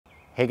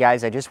Hey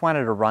guys, I just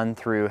wanted to run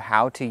through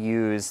how to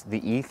use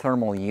the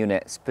eThermal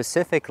unit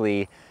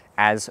specifically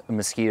as a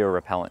mosquito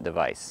repellent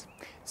device.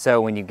 So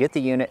when you get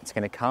the unit, it's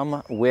going to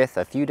come with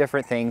a few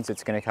different things.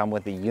 It's going to come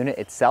with the unit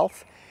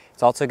itself.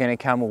 It's also going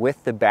to come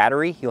with the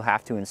battery. You'll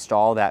have to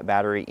install that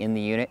battery in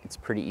the unit. It's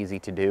pretty easy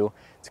to do.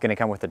 It's going to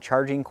come with a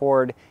charging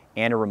cord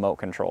and a remote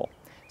control.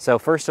 So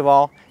first of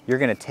all, you're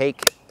going to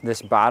take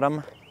this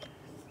bottom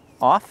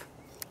off,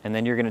 and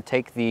then you're going to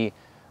take the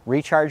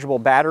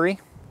rechargeable battery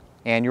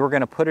and you're going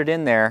to put it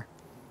in there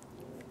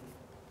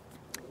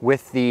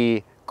with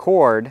the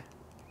cord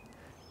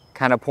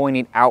kind of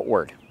pointing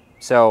outward.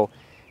 So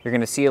you're going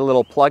to see a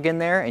little plug in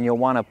there, and you'll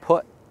want to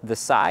put the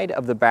side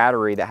of the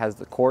battery that has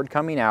the cord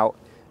coming out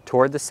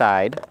toward the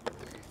side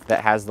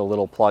that has the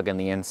little plug in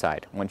the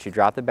inside. Once you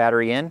drop the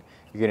battery in,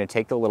 you're going to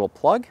take the little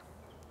plug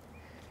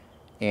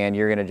and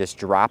you're going to just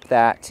drop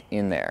that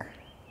in there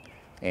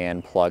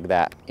and plug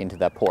that into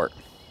that port.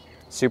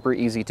 Super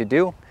easy to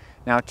do.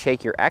 Now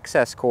take your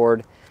excess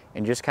cord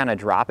and just kind of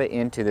drop it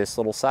into this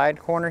little side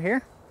corner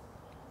here.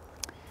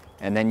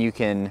 And then you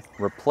can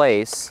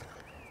replace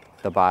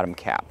the bottom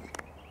cap.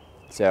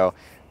 So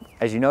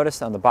as you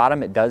notice on the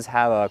bottom, it does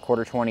have a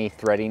 1/4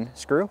 threading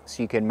screw.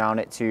 So you can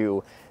mount it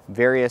to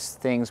various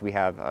things. We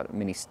have a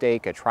mini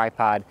stake, a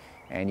tripod,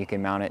 and you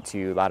can mount it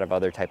to a lot of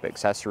other type of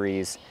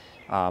accessories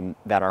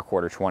that are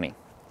 1/4.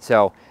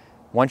 So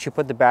once you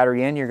put the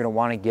battery in, you're going to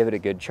want to give it a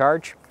good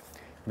charge.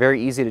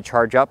 Very easy to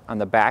charge up. On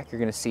the back, you're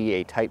going to see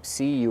a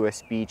Type-C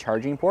USB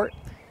charging port.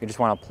 You just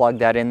want to plug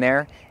that in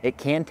there. It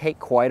can take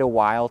quite a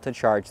while to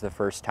charge the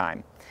first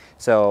time.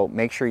 So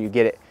make sure you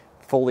get it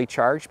fully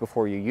charged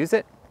before you use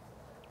it.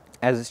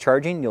 As it's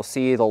charging, you'll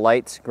see the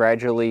lights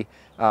gradually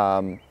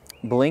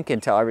blink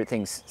until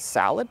everything's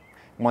solid.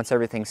 Once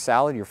everything's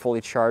solid, you're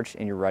fully charged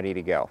and you're ready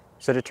to go.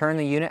 So to turn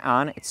the unit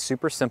on, it's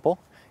super simple.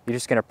 You're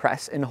just going to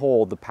press and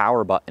hold the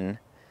power button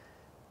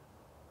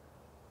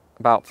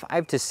about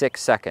 5 to 6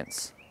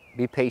 seconds.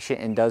 Be patient,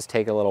 and does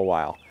take a little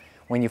while.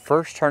 When you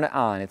first turn it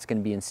on, it's going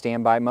to be in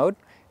standby mode,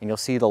 and you'll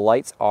see the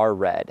lights are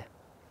red.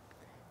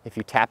 If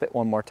you tap it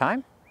one more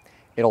time,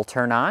 it'll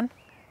turn on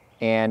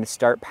and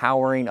start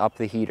powering up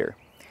the heater,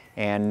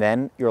 and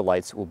then your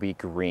lights will be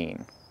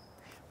green.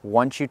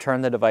 Once you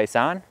turn the device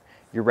on,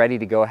 you're ready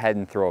to go ahead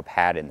and throw a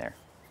pad in there.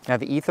 Now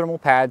the eThermal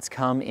pads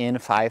come in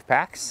 5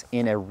 packs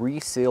in a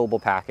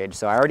resealable package.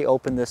 So I already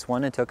opened this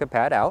one and took a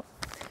pad out,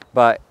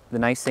 but the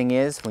nice thing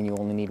is when you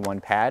only need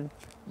 1 pad,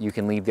 you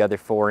can leave the other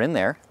 4 in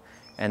there.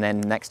 And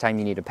then next time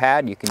you need a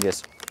pad, you can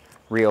just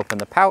reopen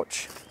the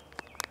pouch,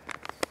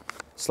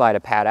 slide a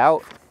pad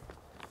out,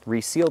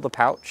 reseal the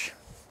pouch,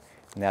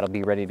 and that'll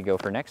be ready to go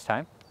for next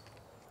time.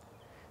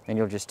 Then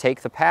you'll just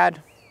take the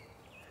pad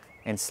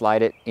and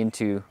slide it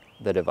into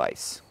the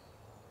device.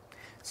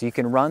 So you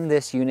can run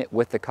this unit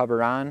with the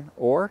cover on,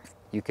 or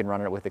you can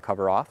run it with the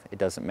cover off. It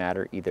doesn't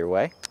matter either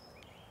way.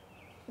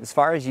 As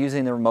far as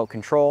using the remote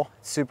control,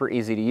 super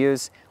easy to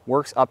use.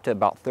 Works up to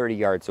about 30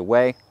 yards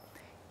away.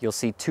 You'll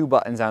see 2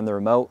 buttons on the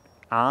remote,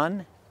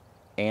 on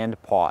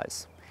and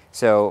pause.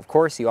 So of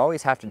course you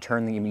always have to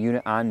turn the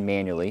unit on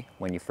manually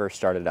when you first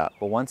start it up.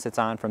 But once it's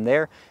on from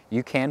there,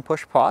 you can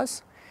push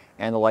pause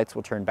and the lights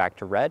will turn back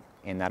to red,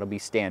 and that'll be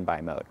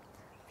standby mode.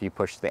 If you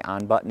push the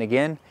on button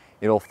again,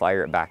 it'll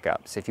fire it back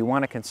up. So if you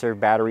want to conserve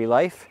battery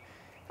life,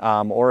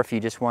 or if you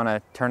just want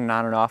to turn it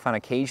on and off on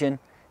occasion,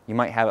 you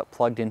might have it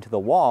plugged into the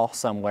wall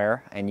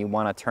somewhere and you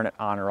want to turn it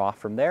on or off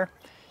from there,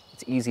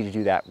 it's easy to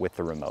do that with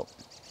the remote.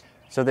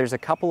 So there's a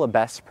couple of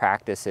best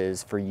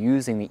practices for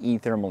using the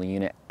eThermal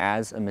unit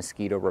as a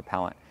mosquito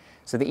repellent.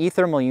 So the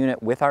eThermal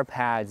unit with our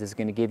pads is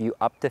going to give you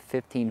up to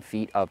 15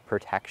 feet of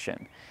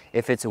protection.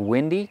 If it's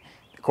windy,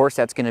 of course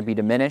that's going to be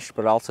diminished,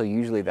 but also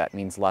usually that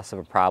means less of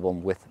a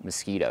problem with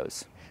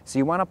mosquitoes. So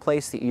you want to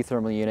place the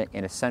eThermal unit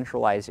in a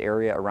centralized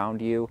area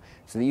around you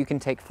so that you can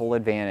take full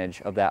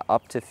advantage of that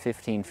up to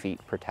 15 feet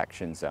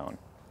protection zone.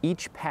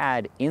 Each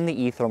pad in the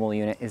eThermal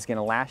unit is going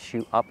to last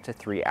you up to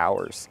 3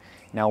 hours.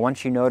 Now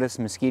once you notice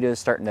mosquitoes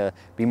starting to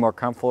be more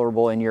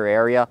comfortable in your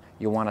area,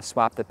 you'll want to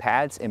swap the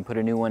pads and put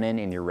a new one in,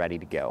 and you're ready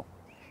to go.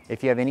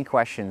 If you have any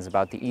questions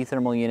about the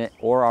eThermal unit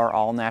or our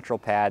all-natural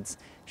pads,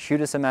 shoot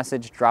us a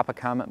message, drop a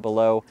comment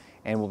below,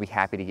 and we'll be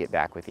happy to get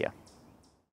back with you.